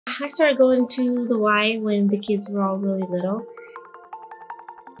I started going to the Y when the kids were all really little.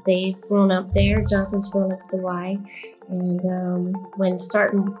 They've grown up there. Jonathan's grown up at the Y. And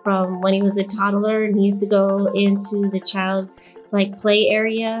starting from when he was a toddler, and he used to go into the child play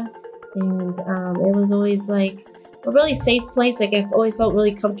area. And it was always like a really safe place. Like I've always felt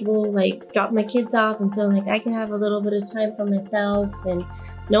really comfortable, like dropping my kids off and feeling like I can have a little bit of time for myself and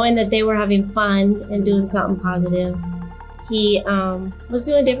knowing that they were having fun and doing something positive. He was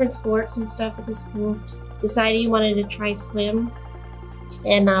doing different sports and stuff at the school. Decided he wanted to try swim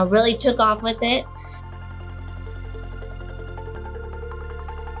and really took off with it.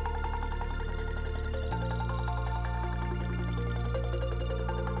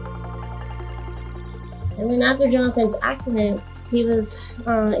 And then after Jonathan's accident, he was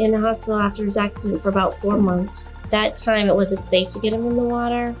in the hospital after his accident for about 4 months. That time it wasn't safe to get him in the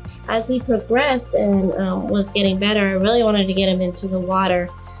water. As he progressed and was getting better, I really wanted to get him into the water.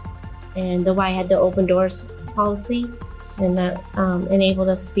 And the Y had the open doors policy, and that enabled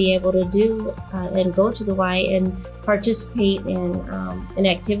us to be able to do and go to the Y and participate in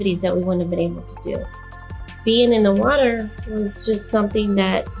activities that we wouldn't have been able to do. Being in the water was just something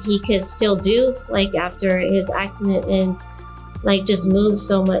that he could still do, after his accident, and just move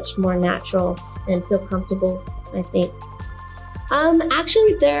so much more natural and feel comfortable, I think.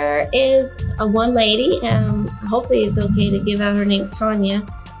 Actually, there is one lady, hopefully it's okay to give out her name, Tanya.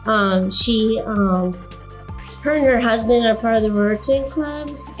 Her and her husband are part of the Currituck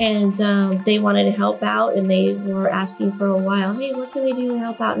Club, and they wanted to help out, and they were asking for a while, hey, what can we do to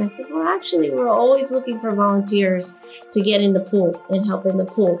help out? And I said, well, actually, we're always looking for volunteers to get in the pool and help in the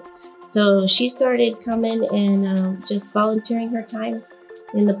pool. So she started coming and just volunteering her time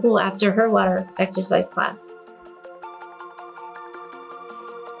in the pool after her water exercise class.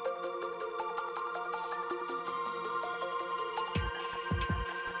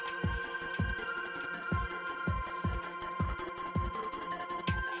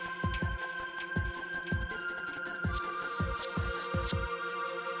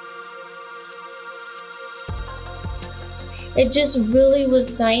 It just really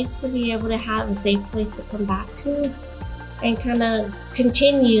was nice to be able to have a safe place to come back to and kind of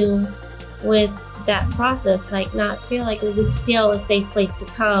continue with that process, not feel like it was still a safe place to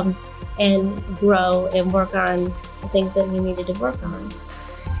come and grow and work on the things that we needed to work on.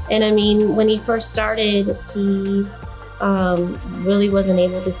 And I mean, when he first started, he really wasn't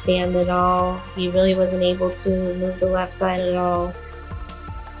able to stand at all. He really wasn't able to move the left side at all.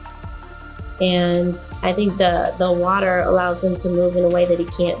 And I think the water allows him to move in a way that he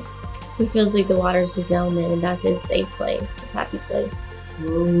can't. He feels like the water is his element, and that's his safe place, his happy place.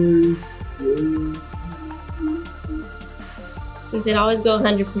 He said, always go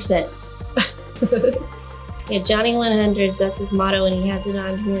 100%. Yeah, Jonny 100, that's his motto, and he has it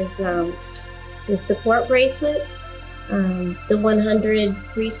on his support bracelets. The 100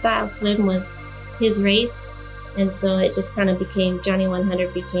 freestyle swim was his race, and so it just kind of became, Jonny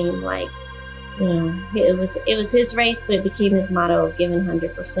 100 became it was his race, but it became his motto of giving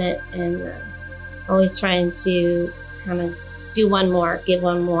 100% and always trying to kind of do one more, give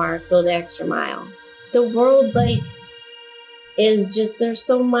one more, go the extra mile. The world is just, there's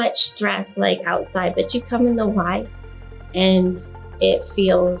so much stress outside, but you come in the Y and it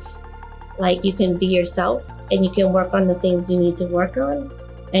feels like you can be yourself and you can work on the things you need to work on,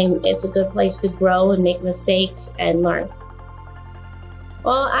 and it's a good place to grow and make mistakes and learn.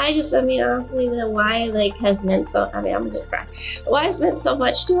 Well, honestly, the Y has meant so, I'm gonna cry. The Y has meant so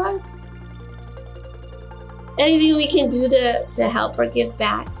much to us. Anything we can do to help or give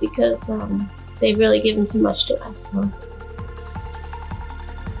back, because they've really given so much to us. So.